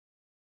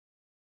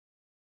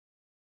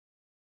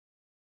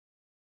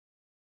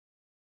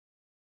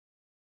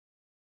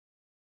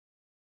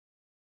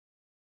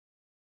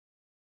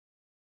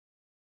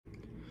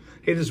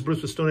Hey, this is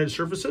Bruce with Stone Edge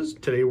Surfaces.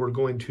 Today we're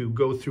going to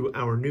go through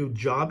our new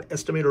Job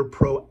Estimator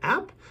Pro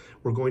app.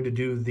 We're going to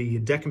do the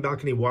deck and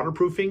balcony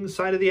waterproofing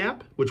side of the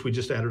app, which we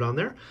just added on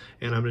there.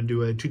 And I'm going to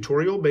do a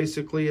tutorial,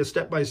 basically a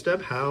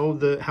step-by-step how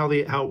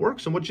it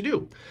works and what you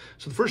do.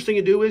 So the first thing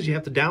you do is you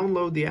have to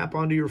download the app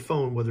onto your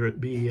phone, whether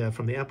it be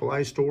from the Apple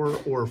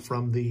iStore or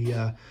from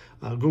the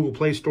Google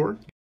Play Store.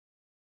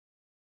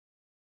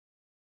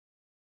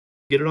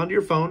 Get it onto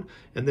your phone,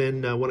 and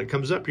then when it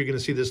comes up, you're going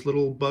to see this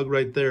little bug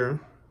right there.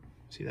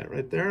 See that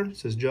right there? It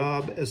says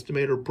Job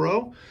Estimator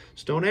Pro,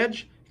 Stone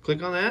Edge.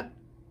 Click on that.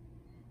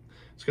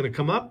 It's going to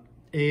come up,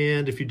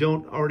 and if you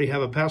don't already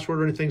have a password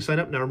or anything, sign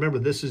up. Now remember,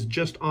 this is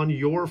just on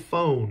your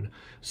phone,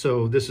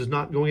 so this is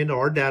not going into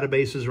our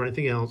databases or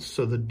anything else.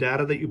 So the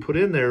data that you put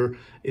in there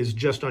is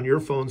just on your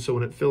phone, so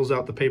when it fills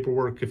out the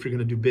paperwork, if you're going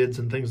to do bids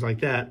and things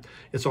like that,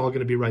 it's all going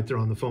to be right there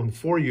on the phone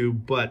for you.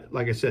 But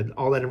like I said,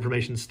 all that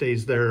information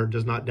stays there,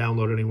 does not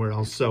download anywhere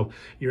else, so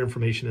your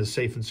information is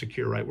safe and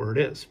secure right where it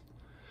is.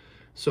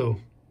 So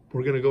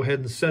we're going to go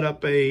ahead and set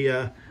up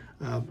an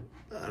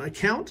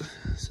account.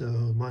 So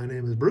my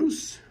name is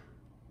Bruce.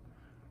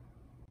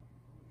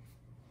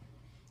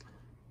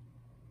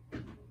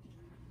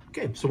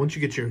 Okay, so once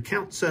you get your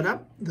account set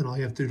up, then all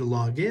you have to do to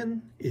log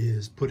in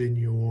is put in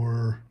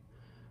your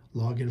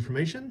login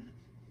information,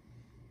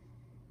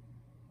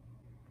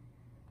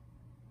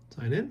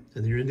 sign in, and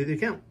then you're into the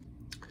account.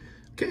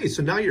 Okay,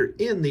 so now you're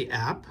in the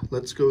app.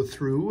 Let's go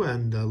through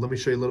and let me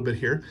show you a little bit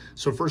here.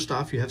 So first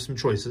off, you have some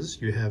choices.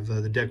 You have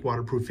the deck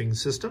waterproofing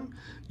system.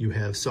 You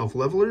have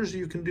self-levelers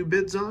you can do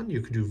bids on.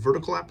 You can do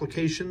vertical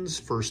applications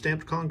for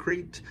stamped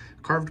concrete,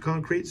 carved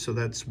concrete, so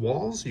that's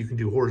walls. You can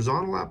do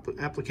horizontal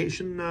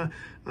application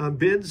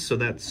bids, so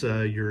that's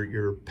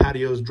your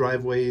patios,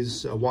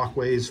 driveways,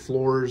 walkways,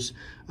 floors,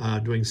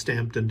 doing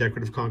stamped and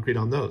decorative concrete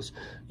on those.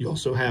 You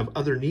also have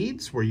other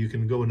needs where you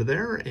can go into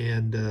there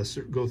and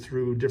go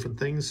through different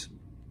things,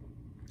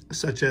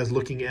 such as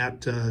looking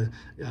at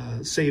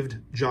saved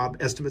job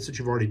estimates that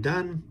you've already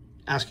done,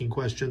 asking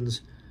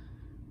questions,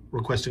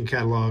 requesting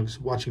catalogs,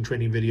 watching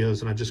training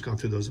videos, and I've just gone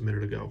through those a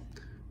minute ago.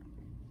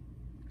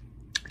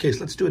 Okay, so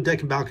let's do a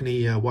deck and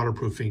balcony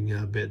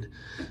waterproofing bid.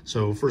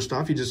 So first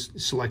off, you just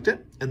select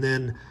it, and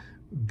then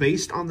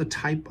based on the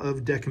type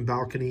of deck and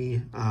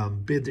balcony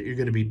bid that you're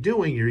going to be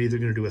doing, you're either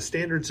going to do a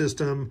standard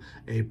system,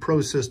 a pro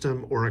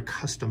system, or a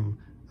custom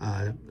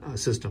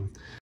system.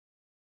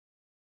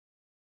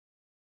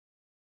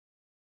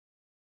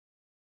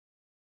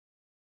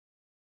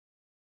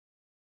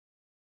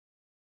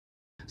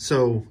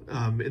 So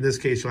in this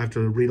case, you'll have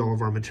to read all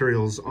of our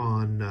materials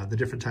on the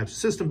different types of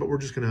system, but we're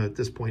just going to, at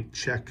this point,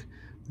 check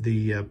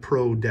the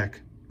Pro Deck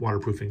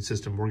waterproofing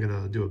system. We're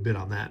going to do a bid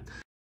on that.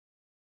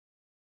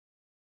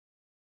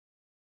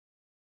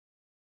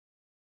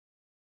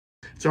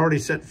 It's already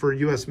set for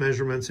U.S.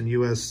 measurements and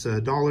U.S.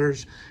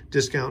 dollars.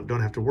 Discount,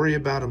 don't have to worry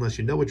about unless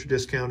you know what your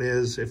discount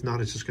is. If not,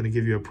 it's just going to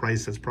give you a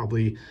price that's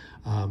probably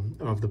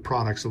of the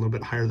products a little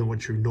bit higher than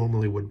what you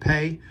normally would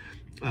pay.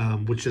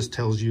 Which just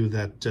tells you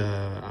that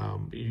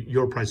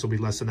your price will be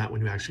less than that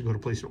when you actually go to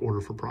place an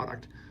order for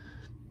product.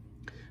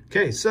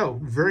 Okay, so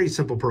very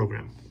simple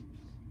program.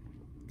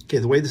 Okay,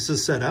 the way this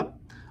is set up,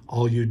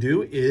 all you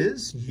do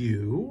is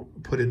you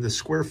put in the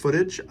square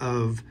footage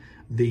of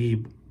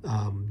the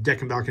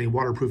deck and balcony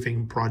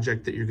waterproofing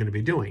project that you're going to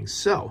be doing.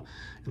 So,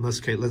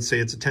 let's say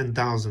it's a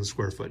 10,000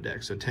 square foot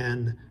deck. So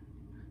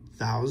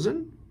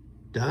 10,000,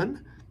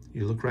 done.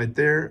 You look right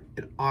there,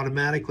 it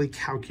automatically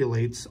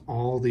calculates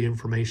all the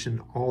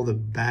information, all the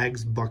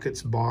bags,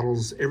 buckets,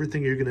 bottles,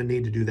 everything you're gonna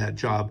need to do that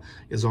job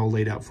is all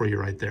laid out for you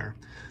right there.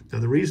 Now,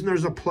 the reason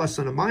there's a plus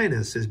and a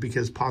minus is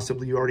because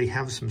possibly you already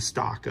have some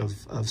stock of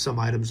some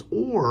items,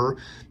 or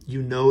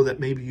you know that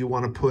maybe you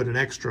wanna put an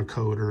extra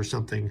coat or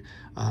something,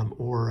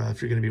 or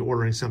if you're gonna be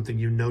ordering something,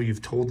 you know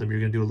you've told them you're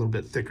gonna do a little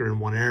bit thicker in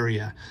one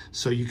area.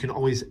 So you can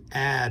always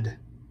add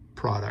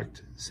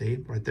product.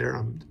 See, right there,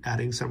 I'm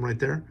adding some right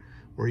there.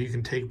 Or you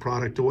can take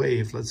product away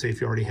if, let's say,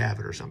 if you already have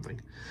it or something.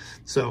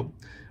 So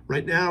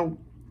right now,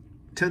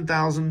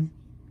 10,000,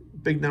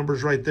 big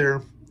numbers right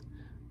there.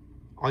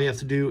 All you have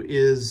to do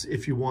is,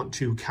 if you want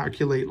to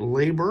calculate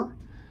labor,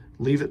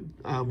 leave it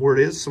where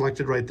it is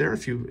selected right there.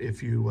 If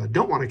you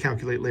don't want to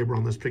calculate labor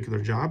on this particular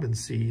job and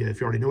see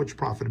if you already know what your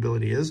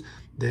profitability is,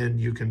 then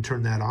you can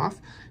turn that off.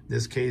 In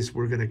this case,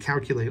 we're going to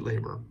calculate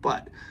labor,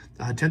 but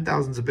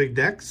 10,000 is a big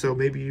deck, so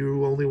maybe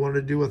you only want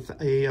to do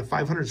a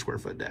 500 square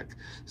foot deck.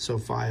 So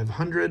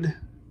 500,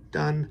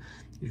 done.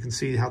 You can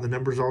see how the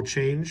numbers all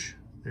change.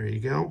 There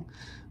you go.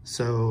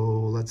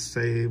 So let's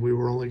say we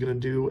were only going to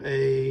do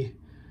a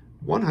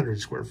 100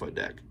 square foot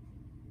deck.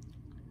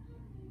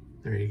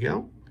 There you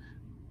go.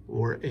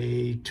 Or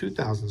a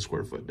 2,000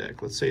 square foot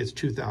deck. Let's say it's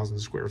 2,000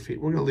 square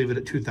feet. We're going to leave it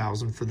at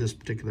 2,000 for this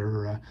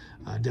particular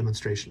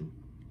demonstration.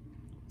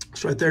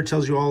 So right there it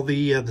tells you all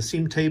the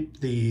seam tape,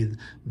 the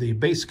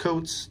base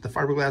coats, the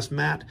fiberglass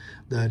mat,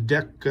 the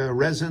deck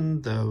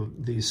resin,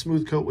 the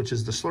smooth coat, which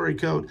is the slurry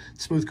coat.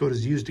 Smooth coat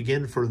is used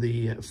again for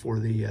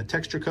the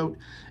texture coat,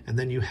 and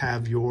then you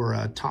have your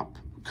top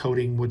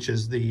coating, which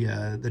is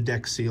the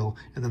deck seal,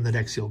 and then the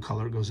deck seal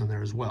color goes in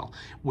there as well.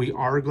 We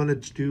are going to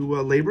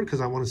do labor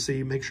because I want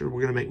to make sure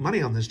we're going to make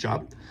money on this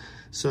job.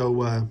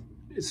 So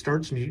it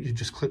starts, and you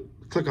just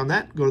click on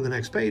that, go to the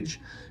next page,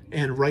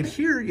 and right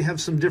here you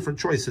have some different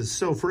choices.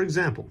 So for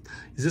example,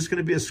 is this going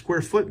to be a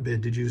square foot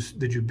bid? Did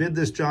you bid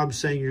this job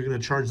saying you're going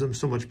to charge them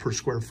so much per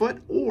square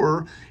foot,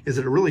 or is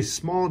it a really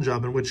small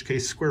job, in which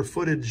case square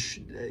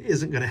footage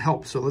isn't going to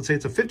help? So let's say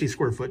it's a 50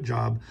 square foot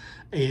job,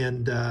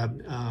 and at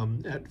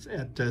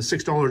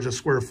 $6 a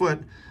square foot,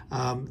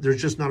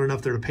 there's just not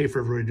enough there to pay for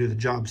everybody to do the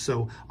job.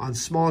 So on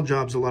small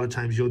jobs, a lot of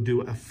times you'll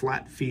do a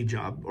flat fee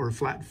job, or a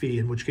flat fee,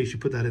 in which case you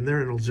put that in there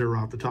and it'll zero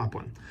out the top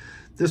one.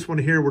 This one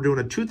here, we're doing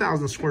a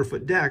 2,000 square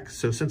foot deck.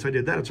 So since I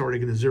did that, it's already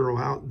going to zero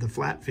out the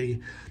flat fee.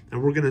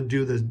 And we're going to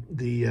do the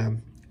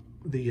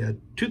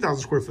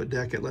 2,000 square foot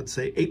deck at, let's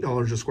say,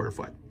 $8 a square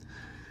foot.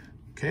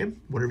 Okay,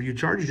 whatever you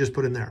charge, you just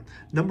put in there.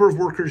 Number of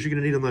workers you're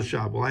going to need on this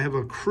job. Well, I have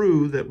a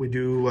crew that we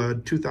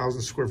do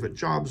 2,000 square foot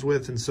jobs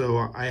with. And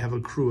so I have a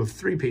crew of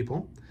 3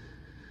 people.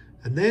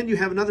 And then you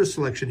have another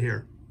selection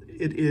here.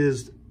 It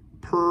is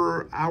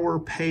per hour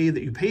pay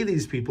that you pay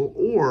these people,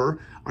 or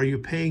are you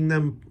paying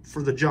them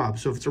for the job?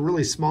 So if it's a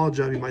really small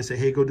job, you might say,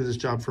 hey, go do this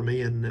job for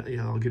me, and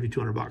I'll give you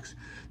 200 bucks.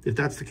 If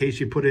that's the case,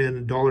 you put in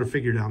a dollar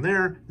figure down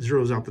there,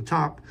 zeros out the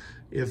top.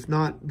 If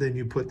not, then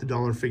you put the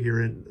dollar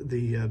figure in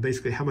the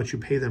basically how much you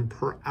pay them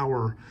per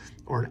hour,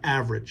 or an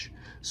average.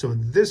 So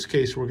in this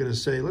case, we're going to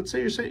say, let's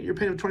say you're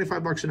paying them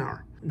 25 bucks an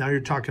hour. Now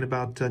you're talking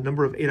about a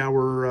number of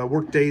 8-hour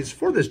work days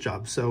for this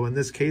job. So in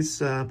this case,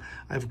 I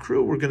have a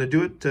crew. We're going to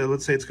do it.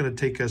 Let's say it's going to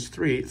take us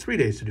three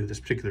days to do this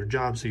particular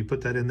job. So you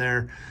put that in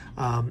there.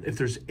 If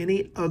there's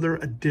any other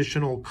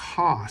additional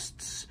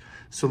costs,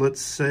 so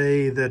let's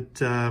say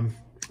that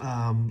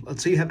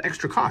let's say you have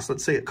extra costs.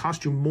 Let's say it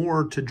costs you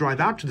more to drive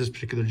out to this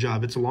particular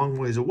job. It's a long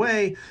ways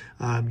away.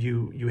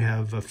 You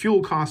have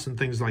fuel costs and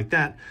things like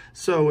that.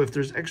 So if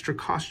there's extra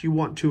costs you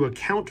want to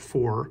account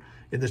for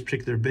in this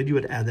particular bid, you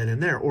would add that in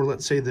there. Or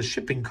let's say the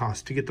shipping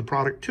cost to get the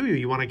product to you,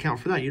 you want to account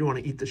for that. You don't want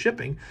to eat the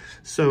shipping.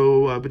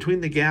 So between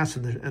the gas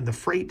and the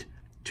freight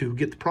to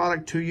get the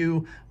product to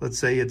you, let's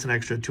say it's an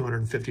extra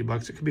 250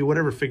 bucks. It could be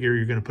whatever figure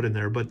you're going to put in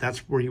there, but that's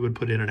where you would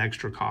put in an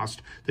extra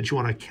cost that you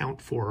want to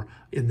account for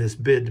in this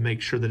bid to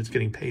make sure that it's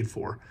getting paid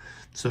for.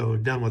 So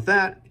done with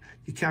that,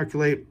 you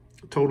calculate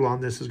total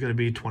on this is going to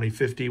be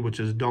 $20.50,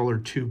 which is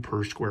 $1.02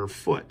 per square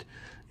foot,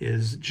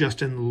 is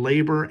just in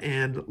labor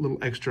and a little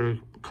extra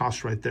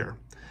cost right there.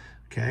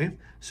 Okay,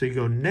 so you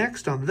go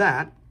next on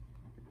that.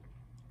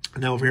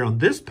 Now over here on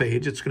this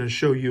page, it's going to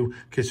show you,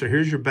 okay, so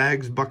here's your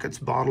bags, buckets,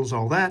 bottles,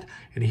 all that,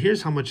 and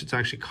here's how much it's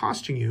actually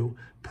costing you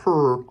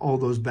per all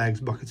those bags,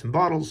 buckets, and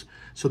bottles.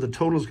 So the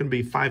total is going to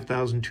be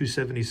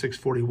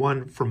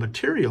 $5,276.41 for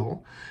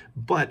material,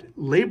 but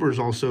labor is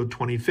also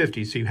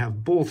 $20.50, so you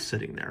have both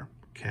sitting there.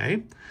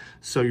 Okay,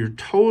 so your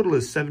total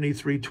is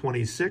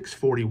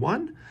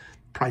 $73.26.41.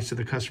 Price to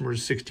the customer is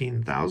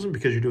 $16,000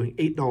 because you're doing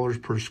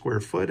 $8 per square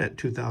foot at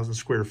 2,000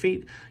 square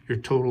feet. Your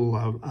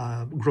total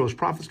gross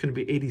profit is going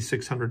to be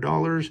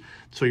 $8,600.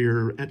 So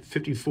you're at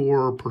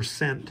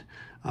 54%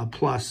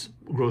 plus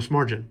gross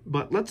margin.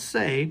 But let's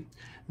say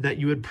that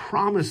you had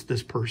promised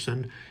this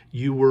person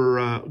you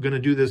were going to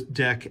do this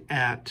deck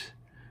at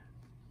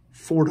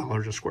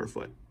 $4 a square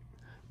foot.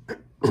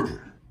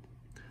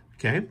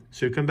 Okay,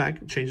 so you come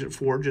back, change it to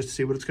 4 just to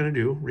see what it's going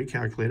to do,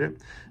 recalculate it.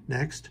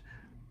 Next.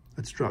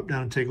 Let's drop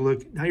down and take a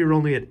look. Now you're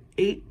only at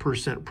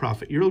 8%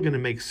 profit. You're going to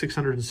make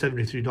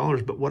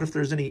 $673, but what if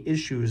there's any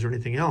issues or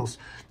anything else?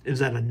 Is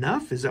that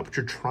enough? Is that what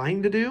you're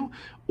trying to do?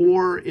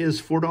 Or is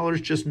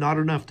 $4 just not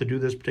enough to do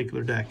this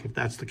particular deck? If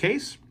that's the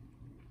case,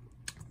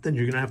 then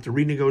you're going to have to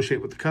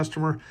renegotiate with the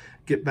customer,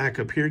 get back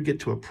up here, get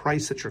to a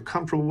price that you're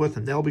comfortable with,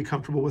 and they'll be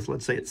comfortable with.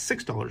 Let's say it's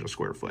 $6 a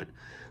square foot.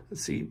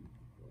 Let's see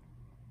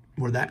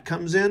where that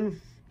comes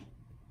in.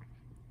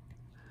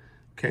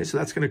 Okay, so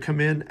that's going to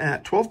come in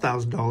at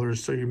 $12,000,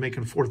 so you're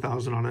making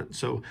 $4,000 on it.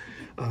 So,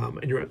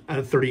 and you're at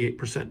a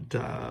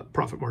 38%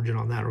 profit margin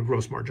on that, or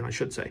gross margin, I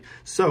should say.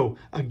 So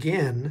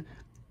again,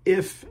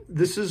 if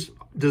this is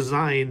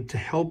designed to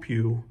help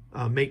you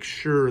make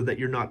sure that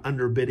you're not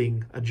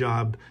underbidding a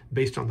job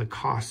based on the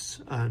costs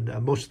and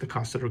most of the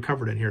costs that are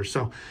covered in here.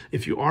 So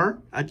if you are,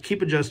 I'd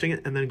keep adjusting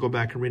it and then go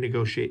back and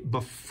renegotiate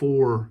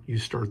before you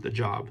start the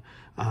job.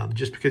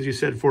 Just because you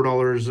said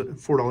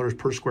 $4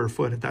 per square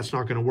foot, if that's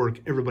not going to work,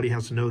 everybody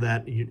has to know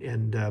that,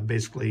 and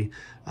basically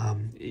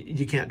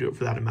you can't do it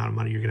for that amount of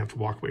money. You're going to have to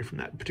walk away from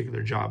that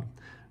particular job.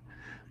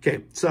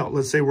 Okay, so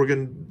let's say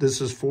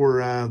this is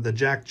for the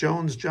Jack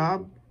Jones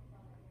job.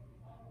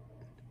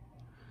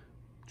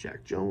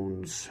 Jack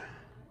Jones,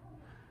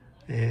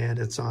 and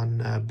it's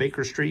on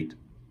Baker Street.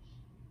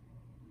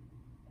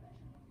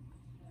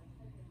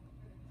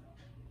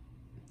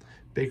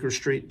 Baker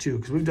Street 2,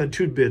 because we've done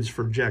 2 bids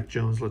for Jack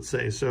Jones, let's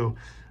say. So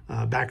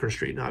Baker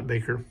Street, not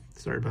Baker.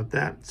 Sorry about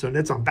that. So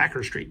it's on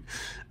Baker Street.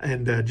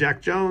 And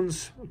Jack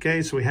Jones,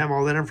 okay, so we have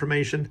all that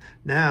information.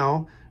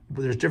 Now,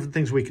 there's different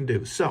things we can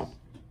do. So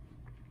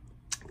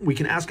we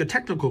can ask a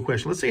technical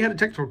question. Let's say you had a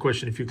technical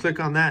question. If you click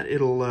on that,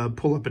 it'll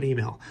pull up an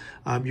email.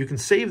 You can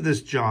save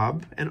this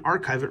job and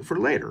archive it for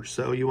later.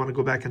 So you want to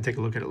go back and take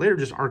a look at it later,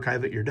 just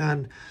archive it, you're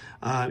done.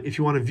 If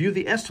you want to view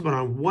the estimate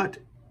on what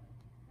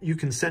you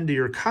can send to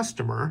your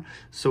customer,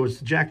 so it's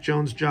the Jack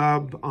Jones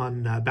job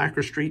on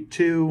Backer Street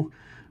 2,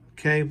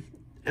 okay,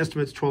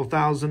 estimate's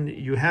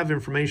 $12,000. You have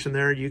information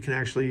there. You can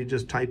actually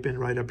just type in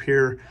right up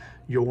here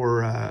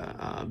your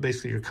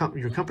basically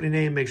your company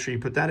name. Make sure you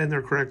put that in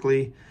there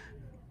correctly.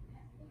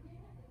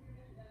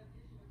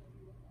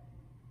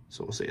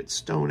 So we'll say it's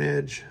Stone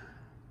Edge.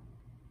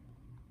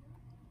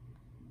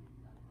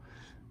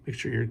 Make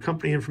sure your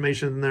company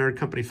information is in there,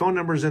 company phone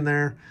number is in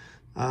there.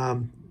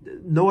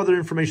 No other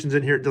information's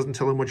in here. It doesn't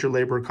tell them what your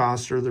labor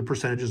costs or the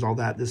percentages, all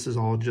that. This is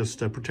all just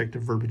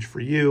protective verbiage for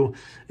you.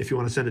 If you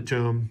want to send it to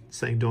them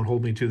saying, don't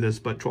hold me to this,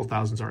 but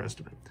 12,000 is our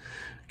estimate.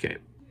 Okay.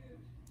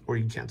 Or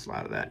you can cancel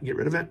out of that and get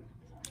rid of it.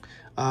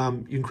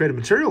 You can create a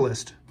material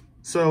list.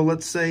 So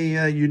let's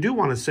say you do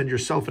want to send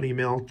yourself an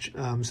email,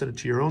 send it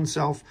to your own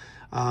self.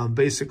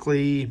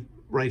 Basically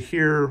right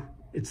here,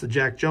 it's the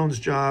Jack Jones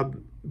job,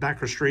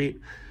 Backer Street.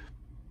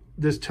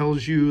 This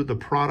tells you the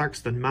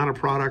products, the amount of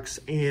products,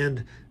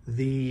 and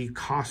the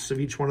costs of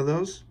each one of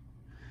those.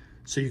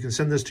 So you can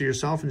send this to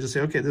yourself and just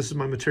say, okay, this is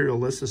my material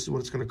list. This is what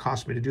it's going to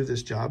cost me to do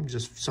this job,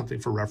 just something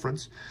for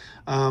reference.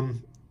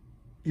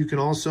 You can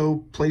also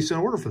place an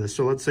order for this.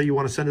 So let's say you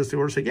want to send us the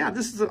order, say, yeah,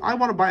 I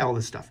want to buy all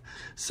this stuff.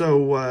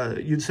 So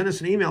you'd send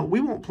us an email.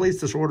 We won't place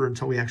this order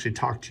until we actually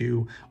talk to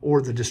you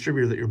or the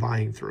distributor that you're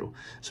buying through.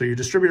 So your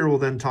distributor will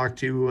then talk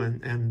to you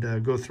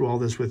and go through all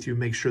this with you,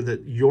 make sure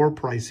that your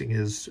pricing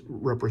is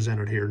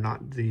represented here,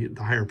 not the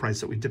higher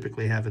price that we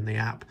typically have in the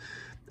app.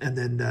 And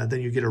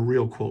then you get a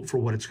real quote for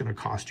what it's going to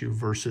cost you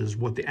versus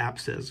what the app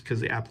says,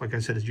 because the app, like I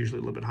said, is usually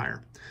a little bit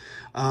higher.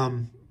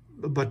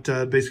 But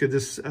basically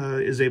this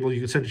is able, you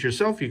can send it to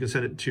yourself, you can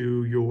send it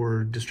to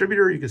your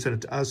distributor, you can send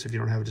it to us if you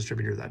don't have a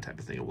distributor, that type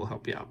of thing. It will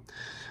help you out.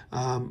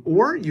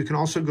 Or you can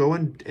also go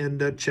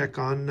and check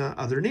on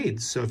other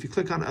needs. So if you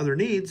click on other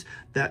needs,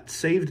 that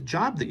saved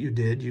job that you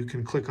did, you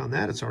can click on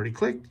that. It's already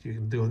clicked. You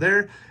can go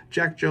there.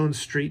 Jack Jones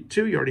Street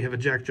 2, you already have a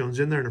Jack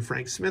Jones in there and a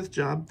Frank Smith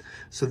job.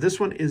 So this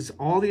one is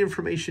all the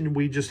information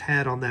we just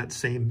had on that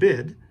same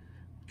bid.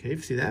 Okay, if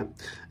you see that.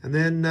 And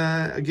then,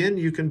 again,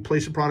 you can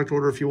place a product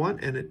order if you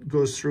want, and it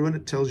goes through and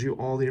it tells you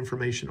all the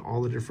information,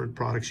 all the different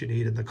products you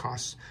need and the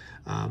costs,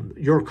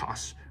 your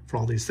costs for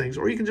all these things.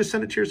 Or you can just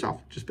send it to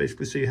yourself, just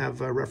basically so you have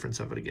a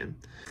reference of it again.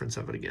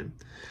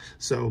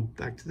 So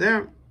back to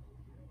that.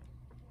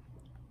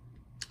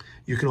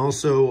 You can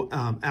also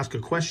ask a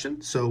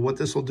question. So what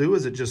this will do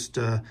is it just,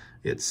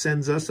 it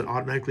sends us, it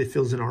automatically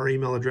fills in our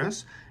email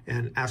address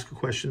and ask a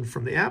question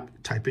from the app,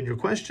 type in your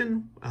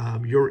question.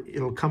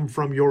 It'll come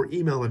from your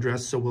email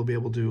address, so we'll be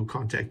able to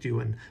contact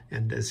you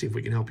and see if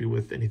we can help you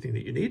with anything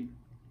that you need.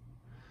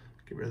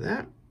 Get rid of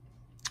that.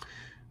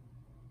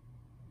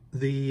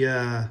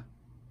 The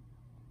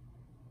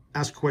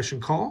ask a question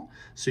call.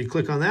 So you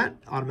click on that,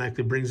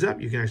 automatically brings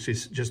up. You can actually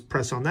just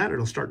press on that.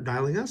 It'll start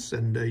dialing us,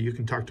 and you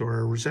can talk to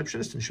our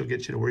receptionist, and she'll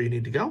get you to where you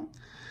need to go.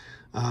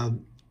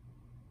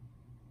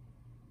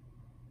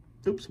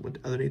 Oops, what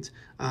other needs?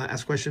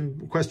 Ask a question,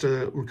 request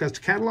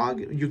a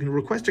catalog. You can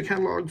request a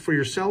catalog for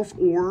yourself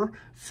or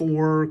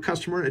for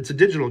customer. It's a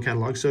digital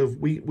catalog. So if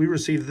we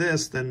receive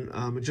this, then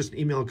just an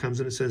email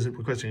comes in, it says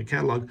requesting a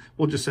catalog.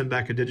 We'll just send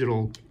back a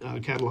digital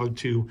catalog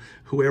to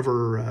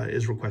whoever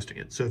is requesting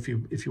it. So if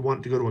you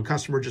want it to go to a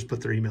customer, just put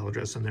their email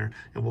address in there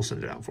and we'll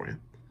send it out for you.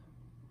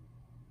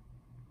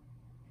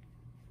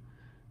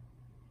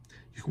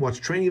 You can watch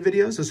training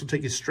videos. This will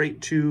take you straight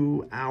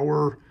to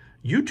our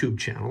YouTube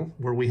channel,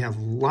 where we have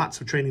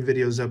lots of training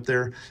videos up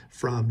there,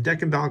 from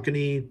deck and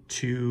balcony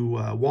to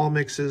wall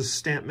mixes,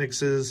 stamp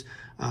mixes,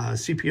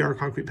 CPR,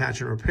 concrete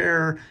patch and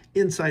repair,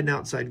 inside and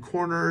outside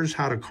corners,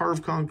 how to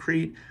carve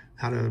concrete,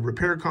 how to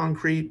repair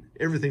concrete.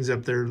 Everything's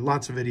up there.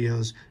 Lots of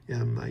videos.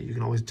 You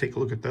can always take a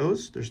look at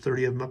those. There's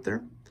 30 of them up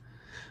there.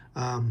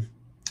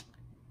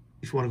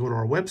 If you want to go to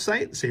our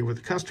website, say you're with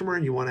a customer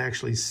and you want to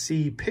actually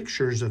see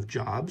pictures of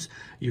jobs,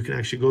 you can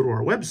actually go to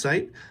our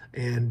website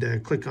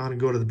and click on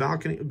and go to the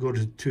balcony, go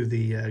to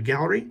the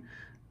gallery.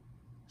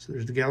 So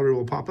there's the gallery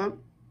will pop up.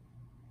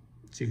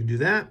 So you can do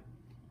that.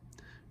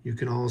 You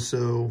can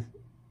also,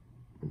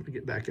 I'm going to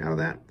get back out of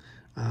that.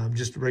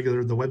 Just the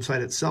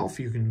website itself.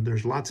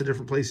 There's lots of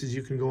different places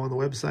you can go on the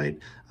website,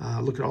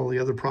 look at all the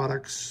other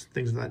products,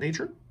 things of that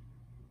nature.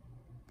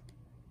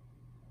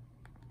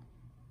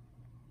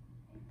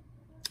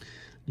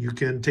 You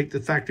can take the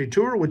factory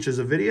tour, which is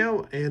a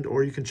video,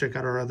 or you can check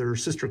out our other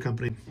sister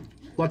company.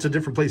 Lots of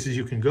different places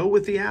you can go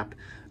with the app.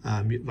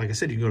 Like I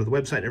said, you can go to the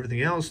website,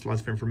 everything else,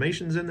 lots of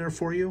information's in there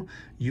for you.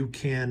 You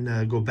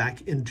can go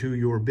back into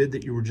your bid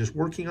that you were just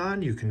working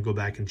on. You can go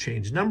back and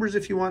change numbers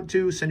if you want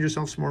to, send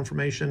yourself some more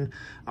information,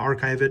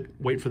 archive it,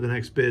 wait for the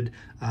next bid.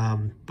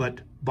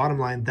 But bottom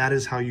line, that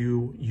is how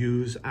you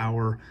use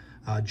our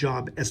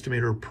Job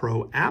Estimator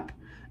Pro app.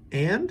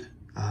 And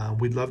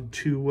we'd love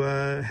to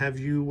have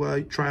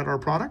you try out our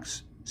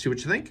products, see what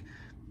you think.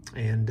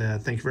 And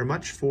thank you very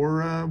much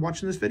for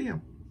watching this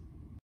video.